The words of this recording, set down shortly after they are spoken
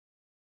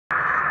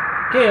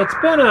Okay, it's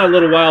been a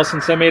little while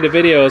since I made a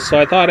video, so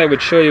I thought I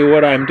would show you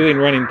what I'm doing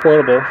running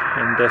portable,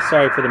 and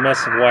sorry for the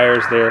mess of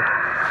wires there.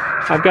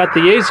 I've got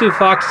the Yaesu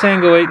Fox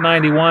Tango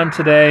 891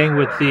 today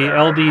with the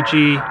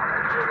LDG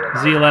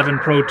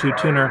Z11 Pro 2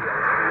 tuner.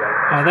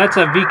 That's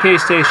a VK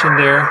station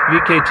there,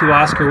 VK2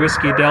 Oscar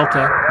Whiskey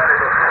Delta.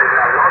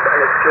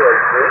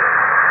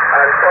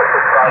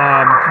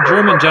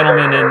 German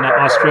gentleman in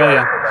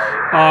Australia.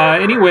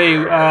 Anyway,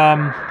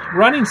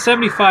 running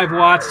 75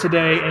 watts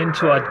today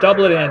into a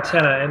doublet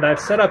antenna, and I've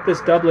set up this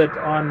doublet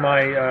on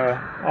my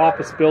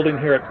office building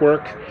here at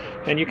work,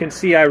 and you can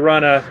see I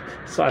run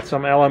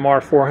some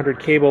LMR 400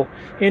 cable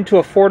into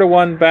a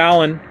 4-to-1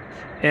 balun,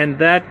 and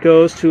that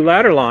goes to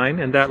ladder line,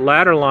 and that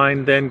ladder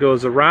line then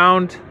goes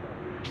around,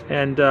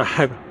 and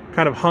I've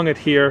kind of hung it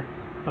here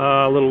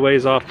a little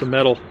ways off the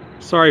metal.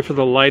 Sorry for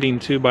the lighting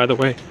too, by the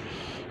way.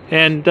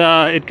 And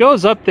it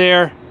goes up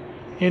there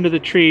into the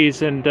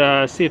trees, and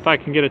see if I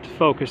can get it to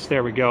focus.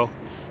 There we go.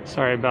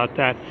 Sorry about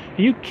that.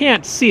 You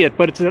can't see it,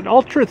 but it's an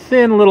ultra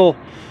thin little,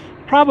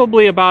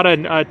 probably about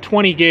a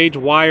 20 gauge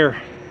wire,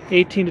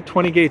 18 to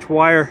 20 gauge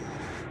wire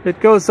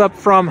that goes up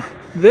from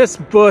this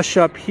bush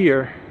up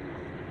here.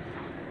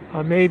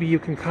 Maybe you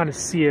can kind of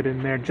see it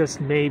in there,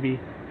 just maybe.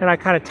 And I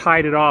kind of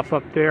tied it off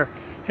up there.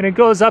 And it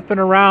goes up and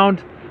around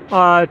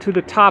to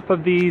the top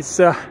of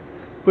these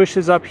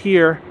bushes up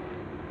here.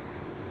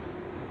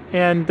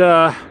 And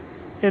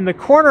in the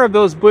corner of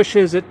those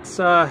bushes, it's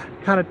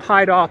kind of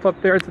tied off up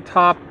there at the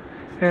top.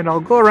 And I'll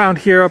go around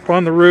here up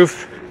on the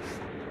roof.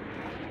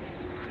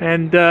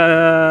 And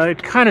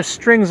it kind of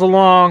strings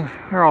along,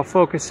 or I'll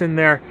focus in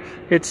there.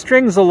 It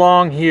strings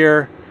along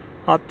here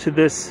up to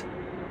this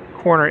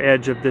corner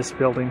edge of this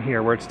building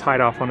here where it's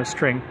tied off on a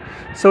string.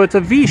 So it's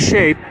a V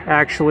shape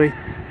actually,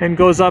 and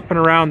goes up and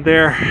around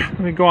there. Let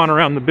me go on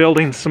around the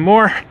building some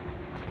more.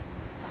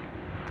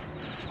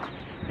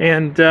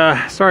 And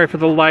sorry for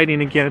the lighting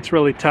again, it's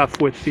really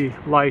tough with the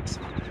lights.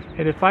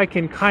 And if I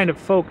can kind of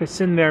focus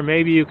in there,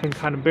 maybe you can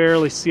kind of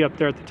barely see up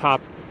there at the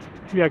top.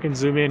 Maybe I can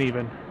zoom in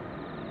even.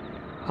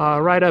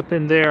 Right up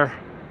in there,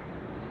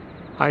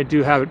 I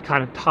do have it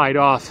kind of tied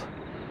off,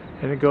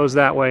 and it goes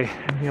that way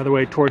and the other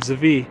way towards the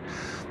V.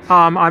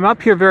 I'm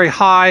up here very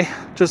high,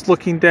 just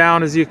looking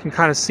down, as you can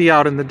kind of see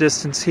out in the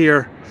distance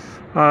here.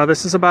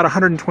 This is about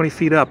 120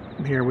 feet up.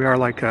 Here we are,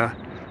 like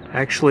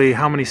actually,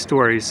 how many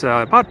stories?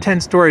 About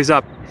 10 stories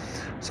up.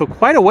 So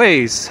quite a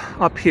ways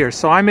up here.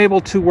 So I'm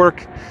able to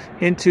work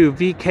into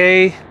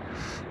VK,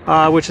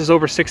 which is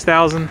over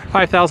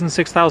 5,000,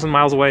 6,000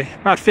 miles away.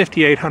 About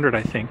 5,800,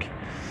 I think.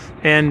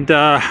 And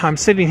I'm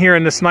sitting here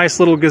in this nice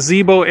little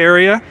gazebo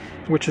area,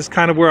 which is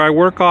kind of where I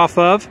work off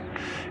of.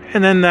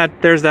 And then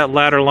there's that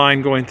ladder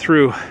line going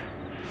through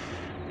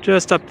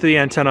just up to the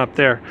antenna up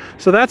there.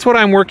 So that's what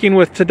I'm working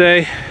with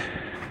today.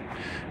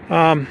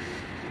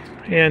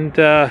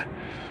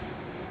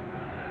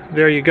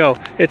 There you go.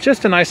 It's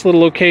just a nice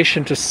little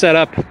location to set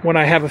up when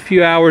I have a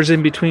few hours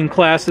in between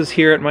classes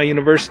here at my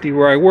university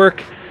where I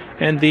work.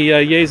 And the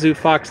Yaesu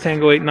Fox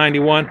Tango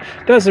 891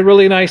 does a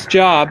really nice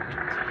job.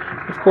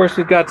 Of course,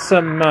 we've got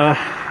some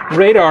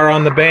radar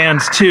on the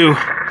bands too.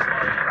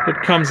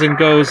 It comes and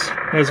goes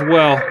as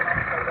well.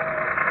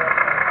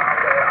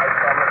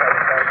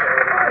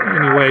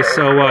 Anyway,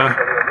 so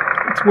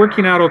it's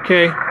working out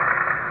okay.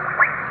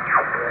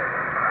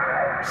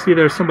 See,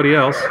 there's somebody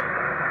else.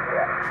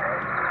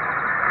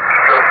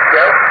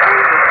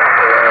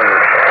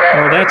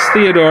 Oh, that's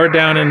Theodore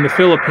down in the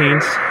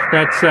Philippines.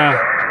 That's he's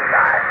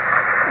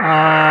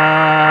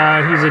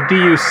a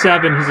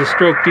DU7. He's a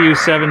stroke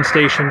DU7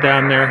 station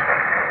down there.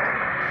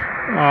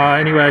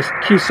 Anyway, I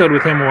QSO'd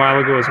with him a while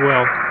ago as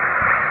well.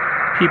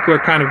 People are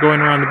kind of going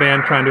around the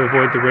band trying to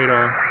avoid the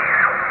radar.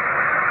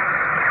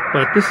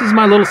 But this is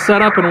my little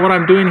setup and what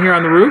I'm doing here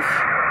on the roof.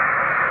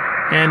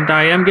 And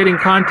I am getting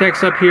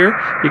context up here.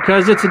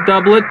 Because it's a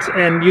doublet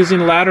and using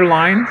ladder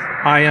line,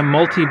 I am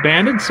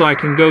multi-banded, so I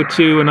can go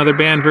to another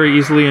band very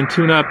easily and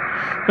tune up.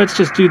 Let's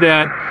just do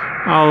that.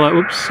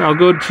 I'll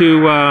go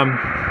to,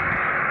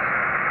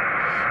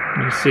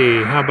 let me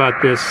see, how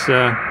about this?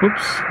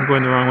 Oops, I'm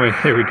going the wrong way.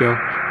 There we go.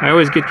 I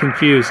always get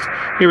confused.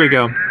 Here we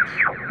go.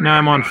 Now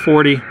I'm on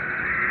 40.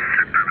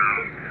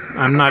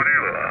 I'm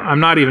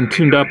not even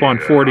tuned up on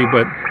 40,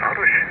 but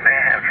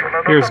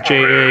here's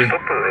JA.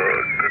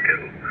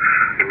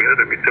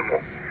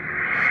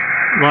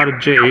 A lot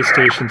of JA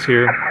stations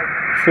here.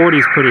 40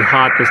 is pretty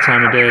hot this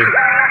time of day.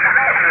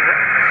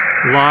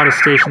 A lot of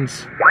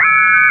stations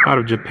out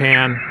of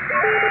Japan.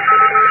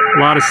 A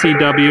lot of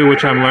CW,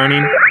 which I'm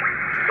learning.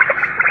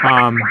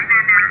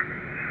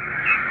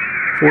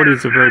 40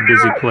 is a very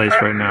busy place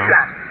right now.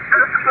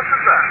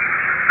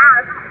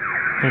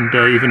 And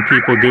even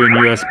people doing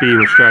USB,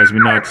 which drives me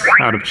nuts,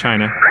 out of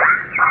China.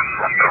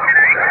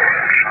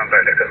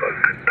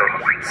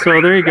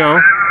 So there you go.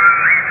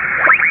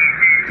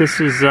 This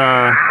is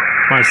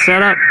my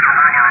setup.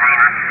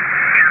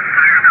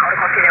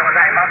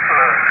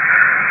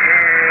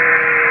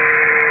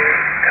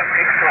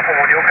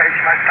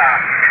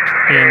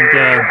 And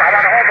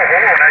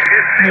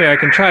yeah, I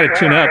can try to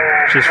tune up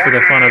just for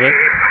the fun of it.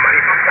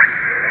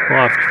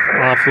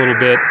 off a little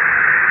bit.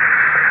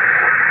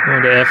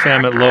 Going to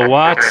FM at low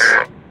watts.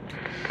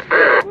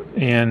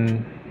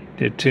 And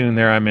did tune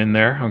there, I'm in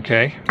there.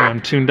 Okay,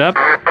 I'm tuned up.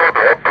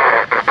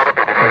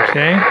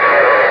 Okay.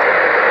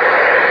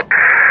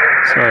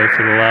 Sorry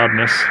for the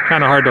loudness.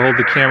 Kind of hard to hold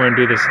the camera and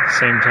do this at the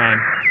same time.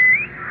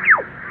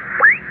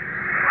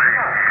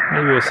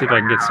 Maybe we'll see if I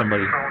can get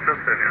somebody.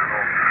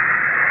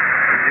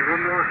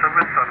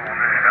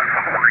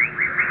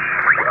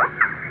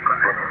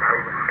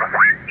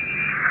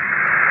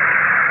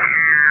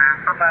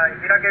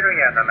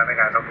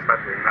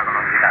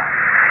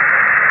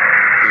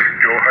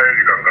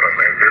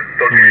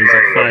 There's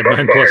a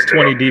 5.9 plus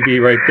 20 dB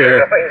right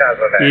there,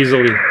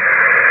 easily.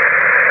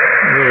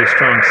 Really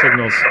strong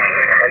signals.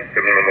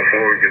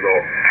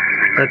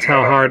 That's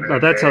how hard.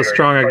 That's how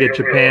strong I get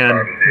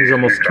Japan. He's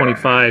almost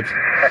 25.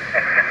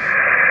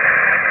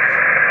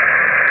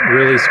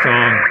 Really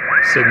strong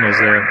signals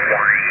there.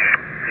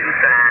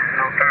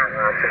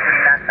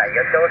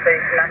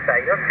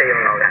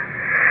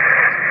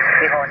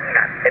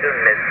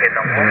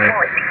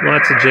 Anyway,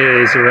 lots of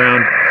JAs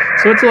around.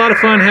 So it's a lot of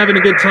fun having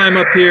a good time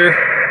up here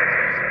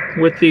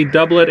with the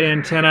doublet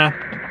antenna.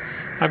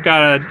 I've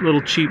got a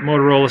little cheap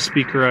Motorola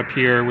speaker up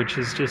here, which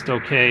is just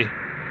okay.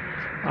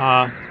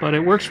 But it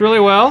works really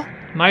well.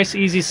 Nice,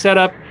 easy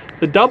setup.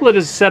 The doublet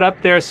is set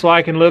up there so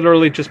I can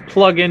literally just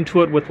plug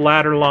into it with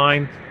ladder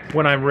line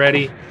when I'm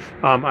ready.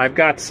 I've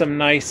got some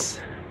nice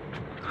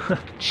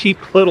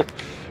cheap little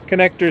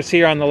connectors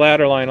here on the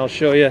ladder line. I'll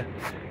show you.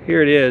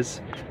 Here it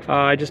is.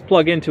 I just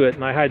plug into it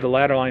and I hide the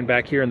ladder line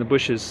back here in the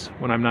bushes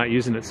when I'm not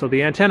using it. So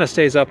the antenna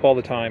stays up all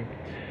the time.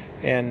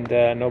 And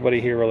nobody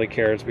here really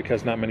cares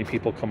because not many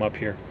people come up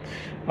here.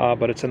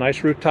 But it's a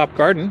nice rooftop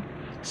garden.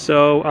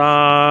 So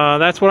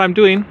that's what I'm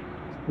doing,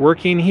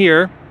 working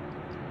here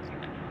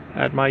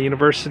at my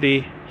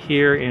university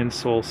here in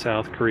Seoul,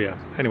 South Korea.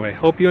 Anyway,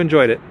 hope you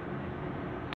enjoyed it.